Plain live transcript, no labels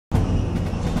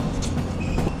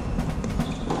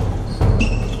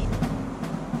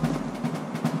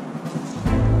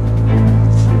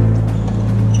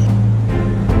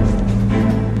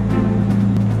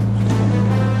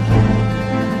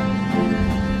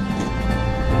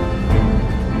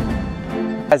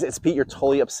Guys, it's Pete, your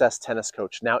totally obsessed tennis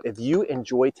coach. Now, if you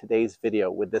enjoyed today's video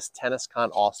with this TennisCon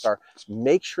All-Star,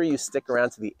 make sure you stick around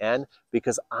to the end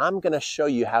because I'm going to show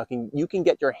you how you can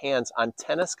get your hands on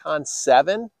TennisCon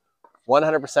 7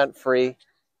 100% free.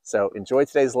 So enjoy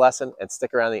today's lesson and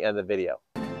stick around to the end of the video.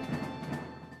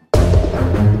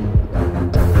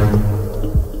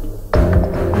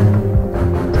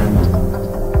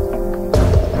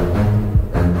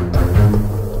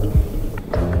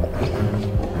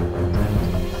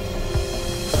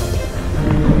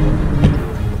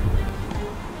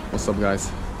 What's up,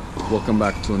 guys? Welcome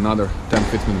back to another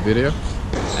 10-15 minute video,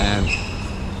 and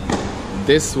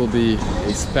this will be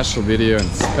a special video and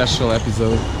special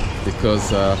episode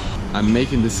because I'm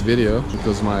making this video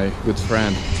because my good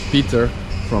friend Peter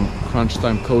from Crunch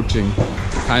Time Coaching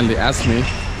kindly asked me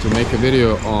to make a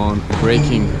video on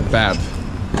breaking bad,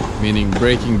 meaning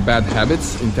breaking bad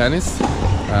habits in tennis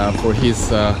for his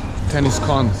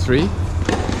TennisCon 3,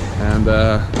 and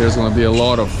there's going to be a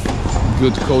lot of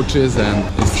good coaches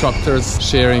and instructors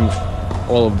sharing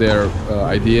all of their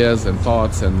ideas and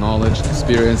thoughts and knowledge,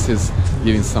 experiences,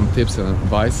 giving some tips and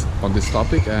advice on this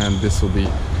topic, and this will be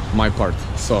my part.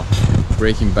 So,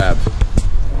 breaking bad.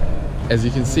 As you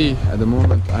can see, at the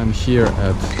moment I'm here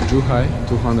at Zhuhai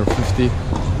 250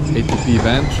 ATP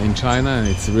event in China, and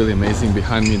it's really amazing.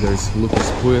 Behind me there's Lucas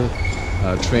Puil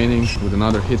training with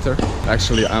another hitter.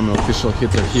 Actually, I'm an official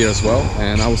hitter here as well,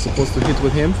 and I was supposed to hit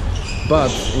with him,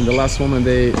 but in the last moment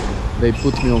they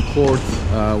put me on court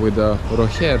with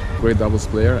Roger, great doubles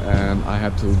player, and I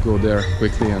had to go there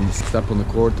quickly and step on the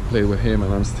court, play with him,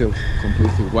 and I'm still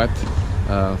completely wet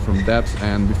from that.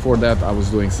 And before that I was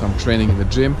doing some training in the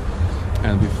gym,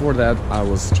 and before that I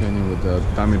was training with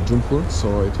Damir Jumhur,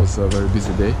 so it was a very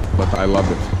busy day, but I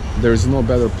loved it. There is no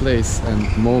better place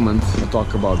and moment to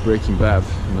talk about breaking bad,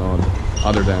 you know,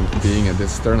 other than being at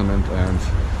this tournament and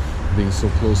being so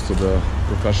close to the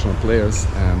professional players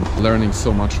and learning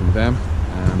so much from them.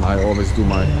 And I always do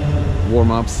my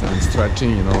warm-ups and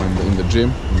stretching, you know, in the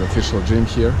gym, in the official gym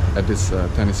here at this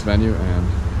tennis venue, and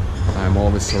I'm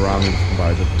always surrounded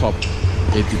by the top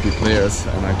ATP players,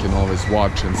 and I can always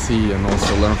watch and see and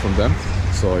also learn from them.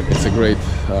 So it's a great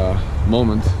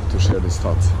moment to share these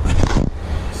thoughts.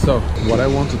 So what I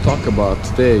want to talk about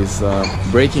today is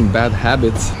breaking bad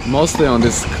habits, mostly on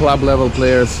this club level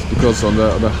players, because on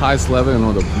the highest level, you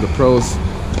know, the pros,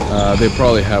 they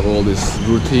probably have all these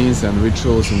routines and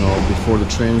rituals, you know, before the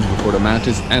training, before the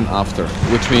matches, and after.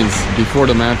 Which means before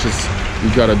the matches,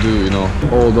 you gotta do, you know,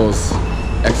 all those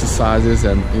exercises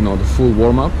and, you know, the full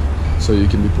warm-up, so you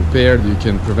can be prepared, you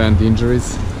can prevent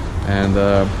injuries, and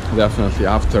definitely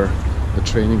after the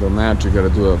training or match, you gotta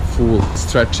do a full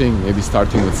stretching, maybe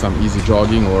starting with some easy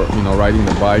jogging or, you know, riding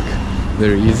the bike,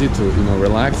 very easy to, you know,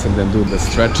 relax, and then do the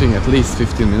stretching at least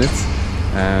 15 minutes.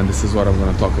 And this is what I'm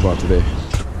gonna talk about today.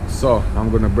 So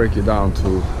I'm gonna break it down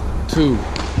to 2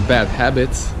 bad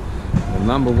habits. The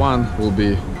number 1 will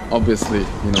be obviously,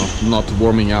 you know, not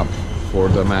warming up for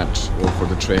the match or for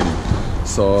the training.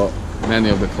 So many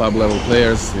of the club level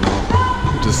players, you know,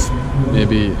 just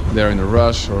maybe they're in a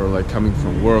rush or like coming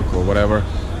from work or whatever,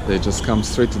 they just come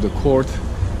straight to the court,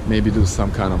 maybe do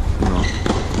some kind of, you know,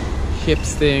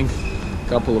 hips thing,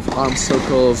 couple of arm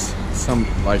circles, some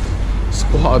like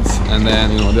squats, and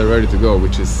then, you know, they're ready to go,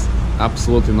 which is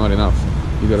absolutely not enough.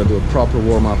 You gotta do a proper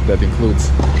warm-up that includes,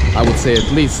 I would say,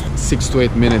 at least 6 to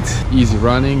 8 minutes easy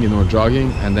running, you know,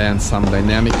 jogging, and then some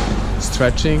dynamic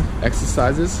stretching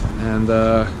exercises, and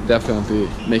definitely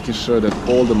making sure that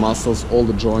all the muscles, all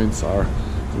the joints are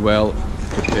well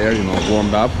prepared, you know,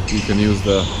 warmed up. You can use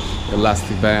the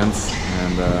elastic bands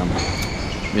and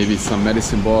maybe some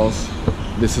medicine balls.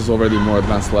 This is already more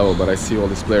advanced level, but I see all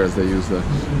these players, they use the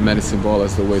medicine ball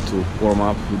as the way to warm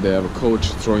up. They have a coach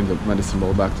throwing the medicine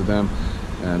ball back to them,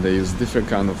 and they use different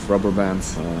kind of rubber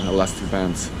bands, elastic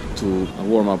bands, to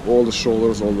warm up all the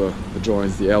shoulders, all the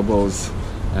joints, the elbows.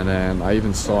 And then I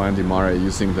even saw Andy Murray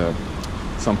using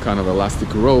some kind of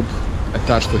elastic rope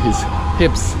attached to his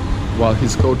hips while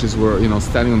his coaches were, you know,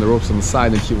 standing on the ropes on the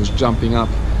side, and he was jumping up.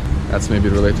 That's maybe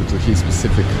related to his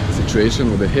specific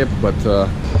situation with the hip, but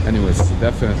anyways,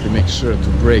 definitely make sure to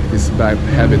break this bad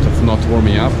habit of not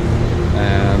warming up.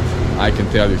 And I can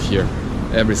tell you here,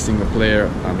 every single player,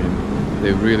 I mean,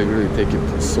 they really take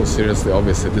it so seriously.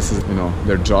 Obviously, this is, you know,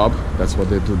 their job, that's what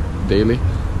they do daily,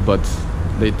 but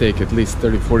they take at least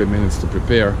 30-40 minutes to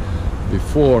prepare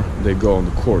before they go on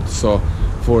the court. So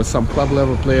for some club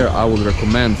level player, I would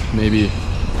recommend maybe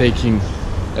taking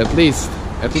at least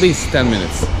 10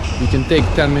 minutes. You can take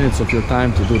 10 minutes of your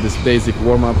time to do this basic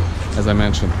warm-up, as I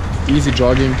mentioned. Easy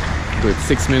jogging, do it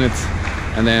 6 minutes,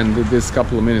 and then with this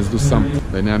couple of minutes do some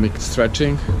dynamic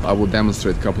stretching. I will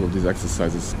demonstrate a couple of these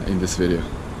exercises in this video.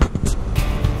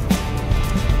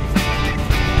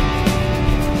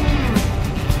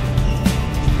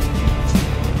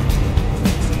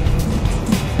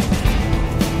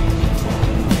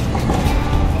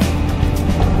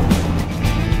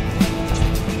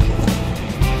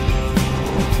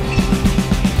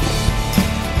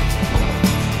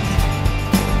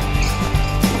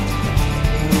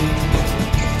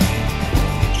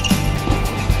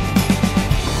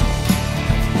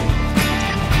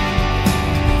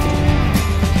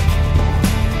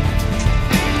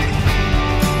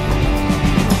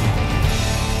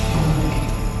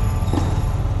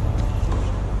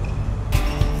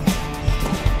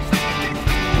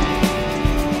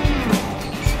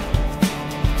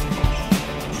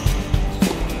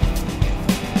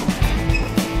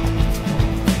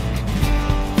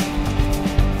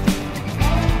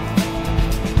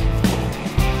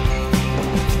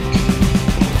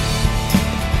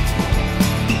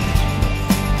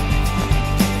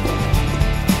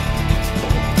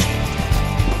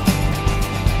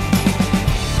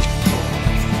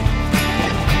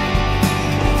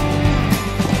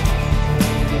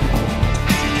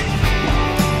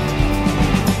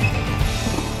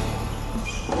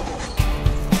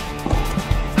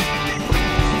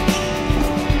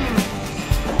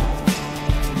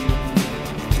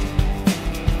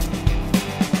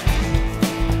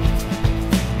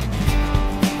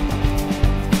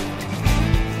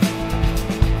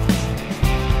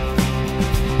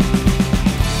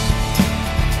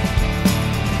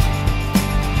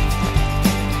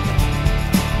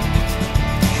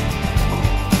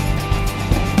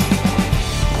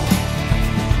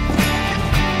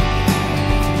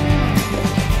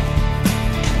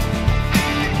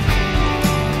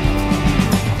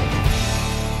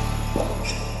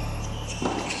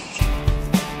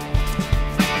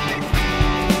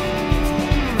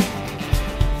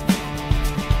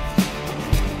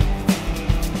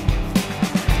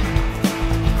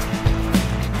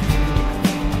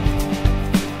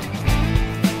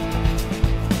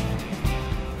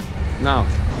 Now,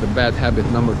 the bad habit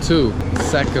number 2,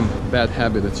 second bad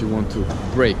habit that you want to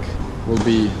break will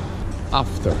be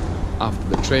after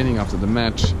the training, after the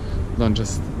match. Don't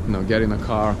just, get in a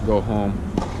car, go home,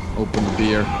 open a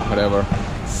beer, whatever,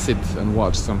 sit and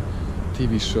watch some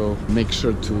TV show. Make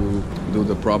sure to do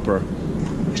the proper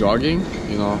jogging.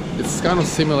 It's kind of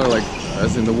similar like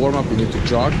as in the warm-up, you need to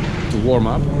jog to warm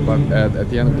up, but at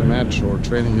the end of the match or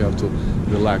training you have to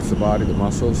relax the body, the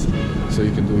muscles, so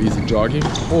you can do easy jogging,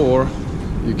 or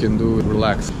you can do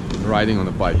relaxed riding on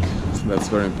a bike. So that's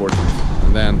very important.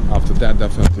 And then after that,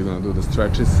 definitely you're gonna do the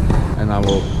stretches, and I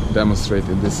will demonstrate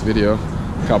in this video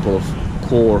a couple of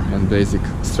core and basic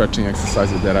stretching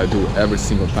exercises that I do every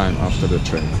single time after the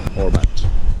training or match.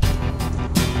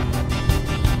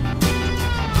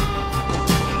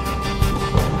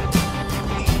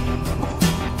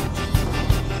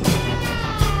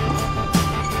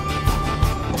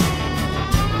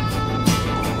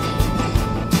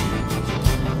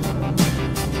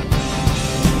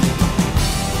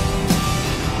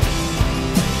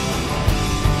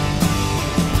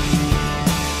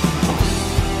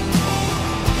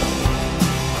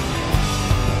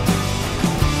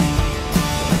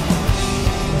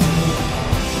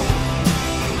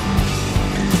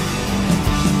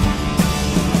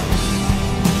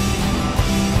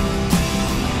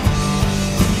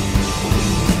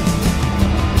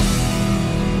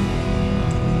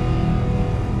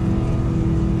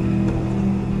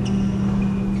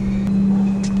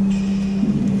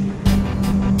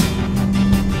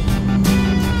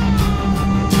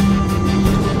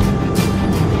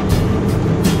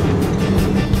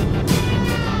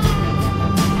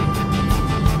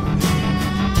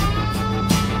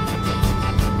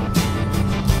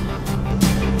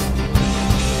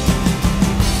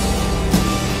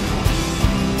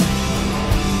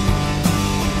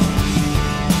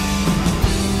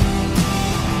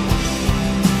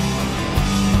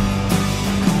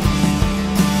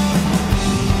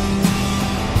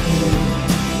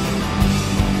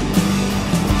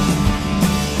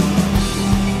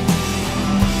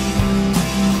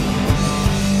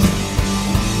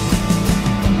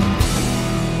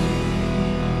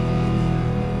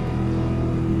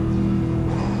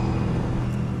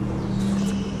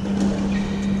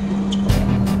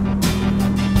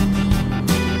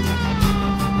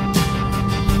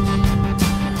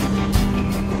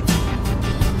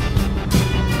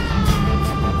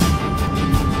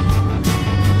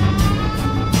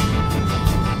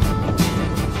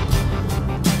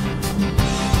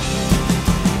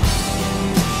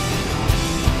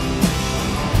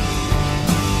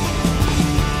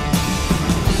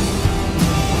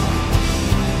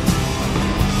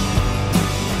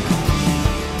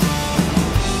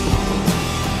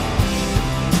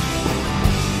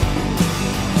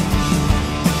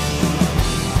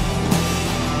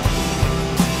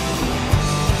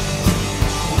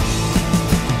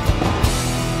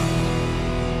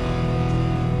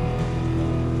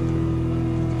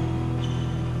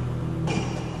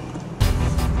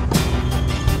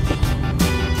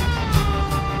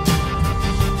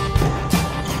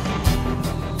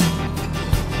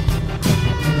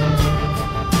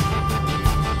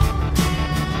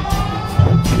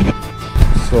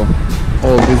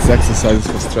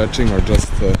 exercises for stretching are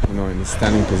just you know, in the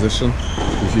standing position.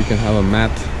 If you can have a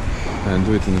mat and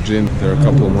do it in the gym, there are a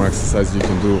couple of more exercises you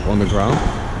can do on the ground,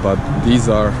 but these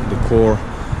are the core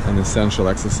and essential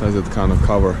exercises that kind of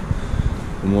cover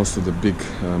most of the big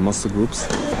muscle groups,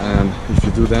 and if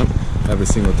you do them every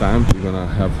single time, you're gonna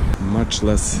have much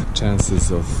less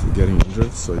chances of getting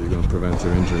injured, so you're gonna prevent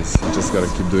your injuries. You just gotta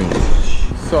keep doing it.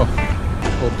 So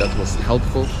hope that was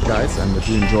helpful, guys, and that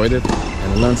you enjoyed it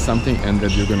and learned something, and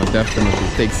that you're gonna definitely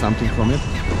take something from it.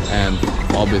 And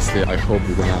obviously I hope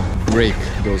you're gonna break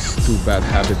those two bad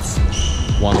habits,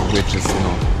 one of which is, you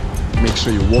know, make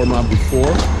sure you warm up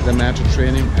before the match or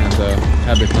training, and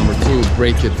habit number two,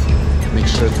 break it, make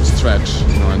sure to stretch,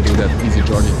 you know, and do that easy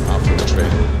jogging after the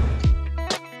training.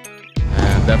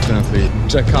 And definitely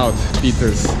check out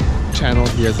Peter's channel.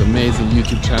 He has an amazing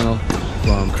YouTube channel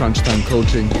from Crunch Time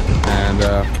Coaching, and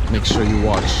make sure you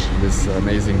watch this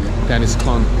amazing Tennis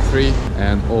Con 3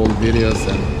 and all the videos,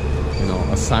 and you know,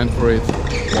 assign for it,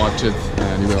 watch it,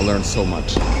 and you're gonna learn so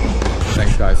much.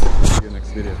 Thanks, guys. See you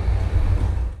next video.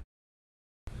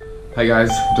 Hi guys,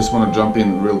 just want to jump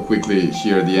in real quickly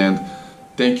here at the end.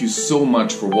 Thank you so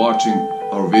much for watching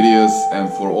our videos and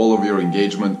for all of your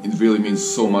engagement. It really means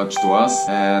so much to us.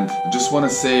 And just want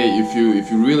to say, if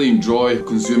you really enjoy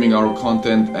consuming our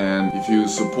content, and if you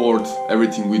support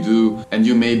everything we do, and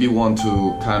you maybe want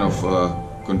to kind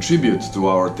of contribute to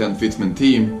our 10 Fitman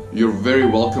team, you're very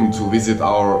welcome to visit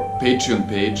our Patreon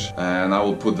page, and I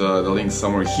will put the link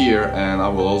somewhere here, and I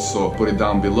will also put it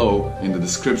down below in the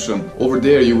description. Over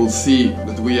there you will see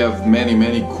that we have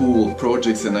many cool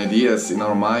projects and ideas in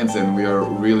our minds, and we are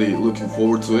really looking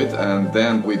forward to it. And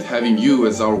then with having you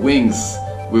as our wings,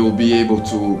 we will be able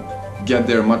to get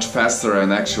there much faster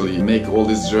and actually make all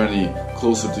this journey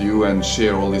closer to you and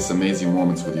share all these amazing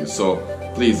moments with you. So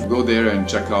please go there and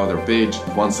check out our page.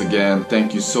 Once again,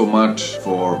 thank you so much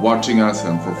for watching us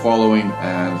and for following,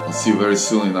 and I'll see you very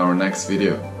soon in our next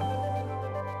video.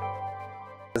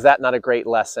 Is that not a great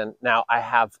lesson? Now I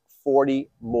have 40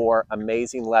 more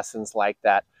amazing lessons like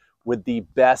that with the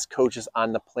best coaches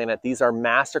on the planet. These are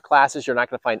master classes you're not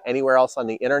going to find anywhere else on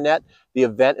the internet. The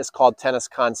event is called Tennis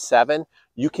Con 7.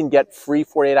 You can get free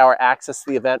 48-hour access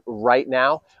to the event right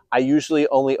now. I usually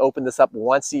only open this up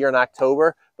once a year in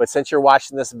October, but since you're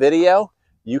watching this video,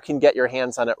 you can get your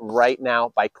hands on it right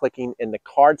now by clicking in the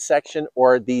card section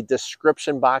or the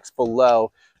description box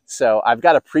below. So I've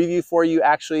got a preview for you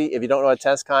actually. If you don't know what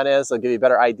TennisCon is, it'll give you a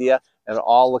better idea, and it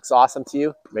all looks awesome to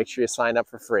you. Make sure you sign up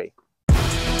for free.